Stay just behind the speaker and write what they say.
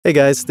Hey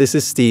guys, this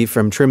is Steve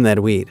from Trim That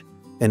Weed,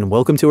 and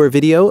welcome to our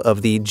video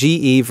of the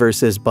GE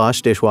versus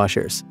Bosch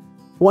dishwashers.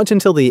 Watch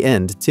until the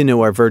end to know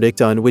our verdict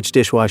on which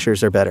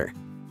dishwashers are better.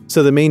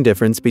 So the main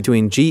difference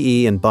between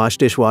GE and Bosch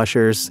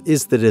dishwashers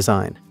is the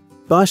design.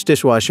 Bosch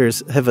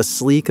dishwashers have a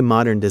sleek,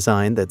 modern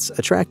design that's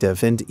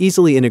attractive and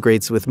easily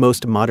integrates with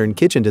most modern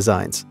kitchen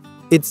designs.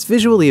 It's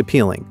visually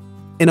appealing.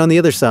 And on the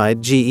other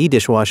side, GE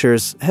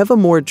dishwashers have a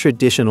more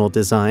traditional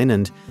design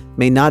and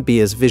may not be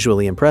as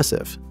visually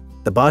impressive.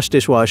 The Bosch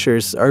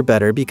dishwashers are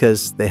better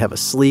because they have a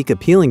sleek,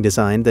 appealing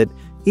design that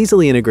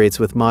easily integrates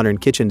with modern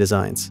kitchen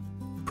designs.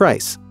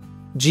 Price: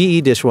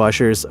 GE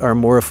dishwashers are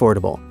more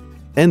affordable,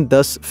 and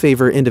thus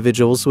favor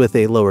individuals with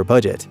a lower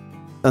budget.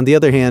 On the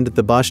other hand,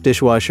 the Bosch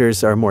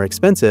dishwashers are more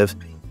expensive,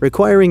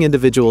 requiring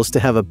individuals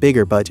to have a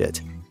bigger budget.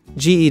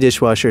 GE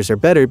dishwashers are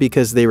better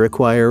because they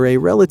require a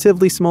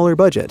relatively smaller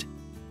budget.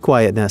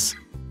 Quietness: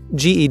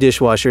 GE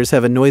dishwashers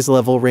have a noise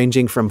level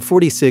ranging from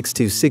 46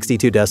 to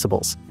 62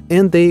 decibels,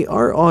 and they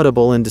are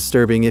audible and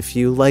disturbing if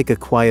you like a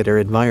quieter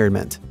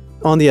environment.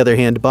 On the other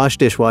hand, Bosch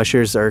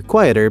dishwashers are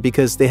quieter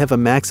because they have a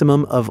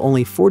maximum of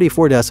only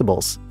 44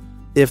 decibels.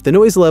 If the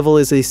noise level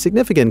is a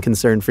significant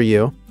concern for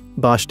you,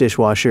 Bosch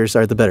dishwashers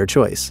are the better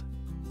choice.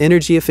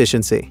 Energy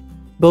efficiency: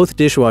 both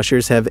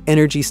dishwashers have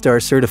ENERGY STAR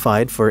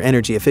certified for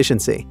energy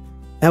efficiency.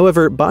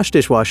 However, Bosch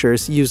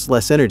dishwashers use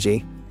less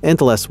energy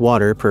and less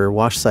water per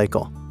wash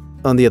cycle.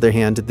 On the other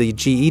hand, the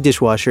GE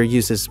dishwasher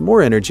uses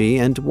more energy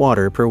and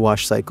water per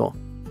wash cycle.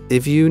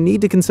 If you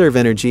need to conserve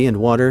energy and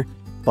water,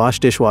 Bosch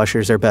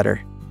dishwashers are better.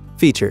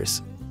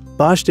 Features: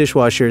 Bosch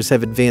dishwashers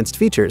have advanced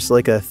features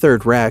like a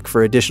third rack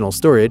for additional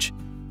storage,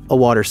 a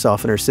water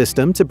softener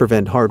system to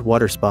prevent hard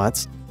water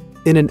spots,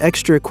 and an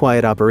extra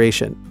quiet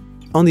operation.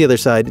 On the other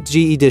side,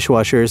 GE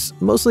dishwashers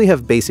mostly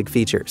have basic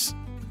features.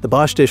 The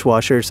Bosch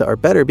dishwashers are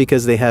better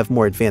because they have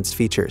more advanced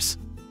features.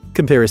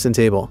 Comparison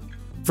table: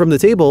 from the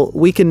table,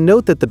 we can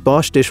note that the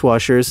Bosch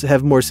dishwashers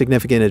have more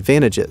significant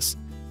advantages,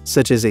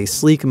 such as a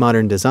sleek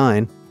modern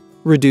design,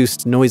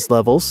 reduced noise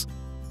levels,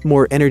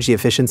 more energy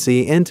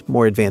efficiency, and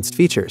more advanced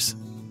features.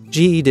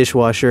 GE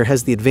dishwasher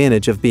has the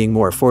advantage of being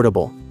more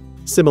affordable.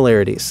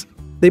 Similarities: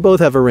 they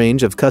both have a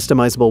range of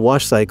customizable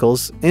wash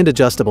cycles and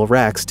adjustable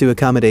racks to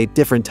accommodate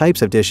different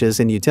types of dishes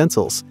and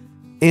utensils,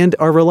 and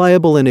are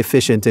reliable and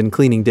efficient in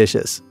cleaning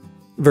dishes.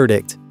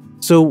 Verdict: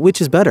 so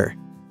which is better?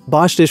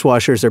 Bosch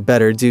dishwashers are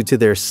better due to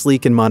their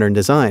sleek and modern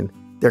design.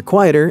 They're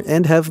quieter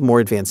and have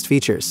more advanced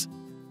features.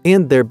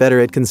 And they're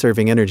better at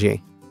conserving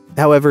energy.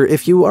 However,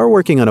 if you are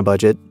working on a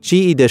budget,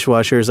 GE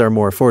dishwashers are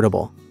more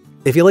affordable.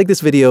 If you like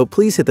this video,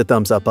 please hit the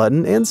thumbs up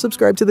button and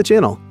subscribe to the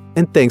channel.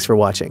 And thanks for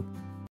watching.